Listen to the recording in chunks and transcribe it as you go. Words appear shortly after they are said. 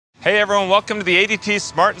Hey everyone, welcome to the ADT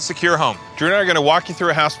Smart and Secure Home. Drew and I are going to walk you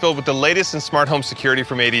through a house filled with the latest in smart home security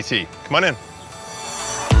from ADT. Come on in.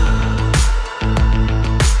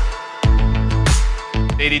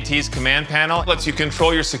 ADT's command panel lets you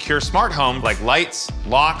control your secure smart home like lights,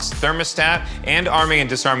 locks, thermostat, and arming and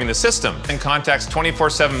disarming the system, and contacts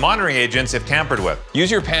 24/7 monitoring agents if tampered with.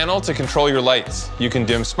 Use your panel to control your lights. You can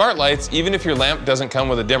dim smart lights even if your lamp doesn't come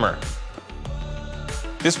with a dimmer.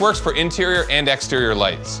 This works for interior and exterior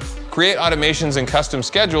lights. Create automations and custom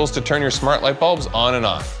schedules to turn your smart light bulbs on and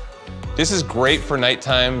off. This is great for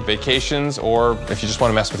nighttime, vacations, or if you just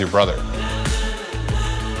want to mess with your brother.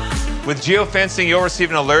 With geofencing, you'll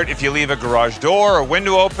receive an alert if you leave a garage door or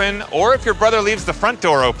window open, or if your brother leaves the front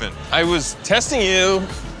door open. I was testing you.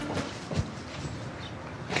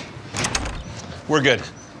 We're good.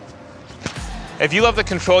 If you love the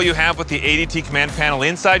control you have with the ADT command panel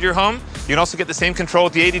inside your home, you can also get the same control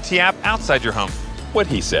with the ADT app outside your home. What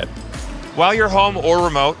he said. While you're home or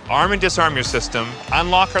remote, arm and disarm your system,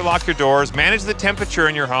 unlock or lock your doors, manage the temperature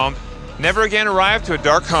in your home, never again arrive to a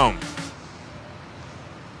dark home.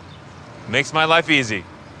 Makes my life easy.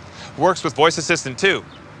 Works with voice assistant too.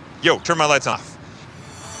 Yo, turn my lights off.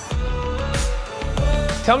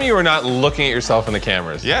 Tell me you are not looking at yourself in the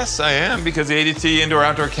cameras. Yes, I am, because the ADT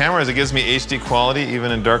indoor-outdoor cameras, it gives me HD quality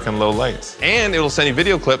even in dark and low lights. And it'll send you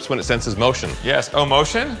video clips when it senses motion. Yes, oh,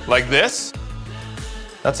 motion? Like this?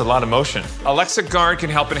 That's a lot of motion. Alexa Guard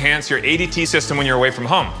can help enhance your ADT system when you're away from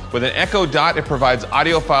home. With an Echo Dot, it provides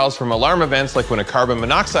audio files from alarm events like when a carbon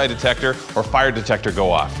monoxide detector or fire detector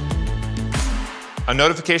go off. A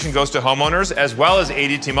notification goes to homeowners as well as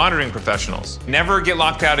ADT monitoring professionals. Never get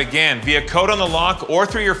locked out again via code on the lock or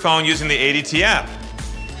through your phone using the ADT app.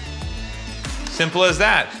 Simple as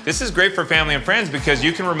that. This is great for family and friends because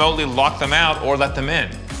you can remotely lock them out or let them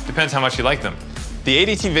in. Depends how much you like them. The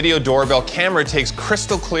ADT Video Doorbell camera takes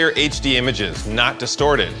crystal clear HD images, not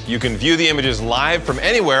distorted. You can view the images live from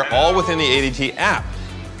anywhere, all within the ADT app.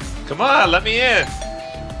 Come on, let me in.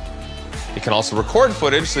 It can also record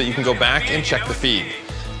footage so that you can go back and check the feed.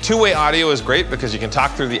 Two-way audio is great because you can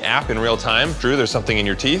talk through the app in real time. Drew, there's something in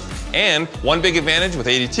your teeth. And one big advantage with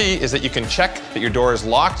ADT is that you can check that your door is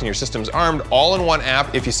locked and your system's armed all in one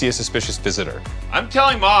app if you see a suspicious visitor. I'm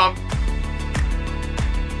telling Mom.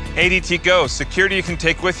 ADT Go, security you can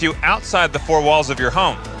take with you outside the four walls of your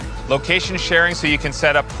home. Location sharing so you can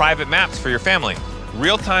set up private maps for your family.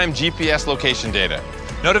 Real-time GPS location data.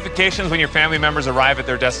 Notifications when your family members arrive at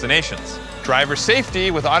their destinations. Driver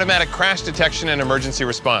safety with automatic crash detection and emergency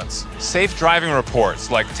response. Safe driving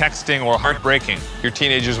reports like texting or heartbreaking. Your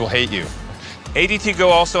teenagers will hate you. ADT Go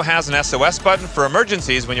also has an SOS button for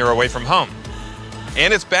emergencies when you're away from home.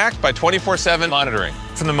 And it's backed by 24/7 monitoring.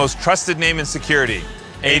 From the most trusted name in security,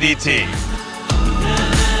 ADT.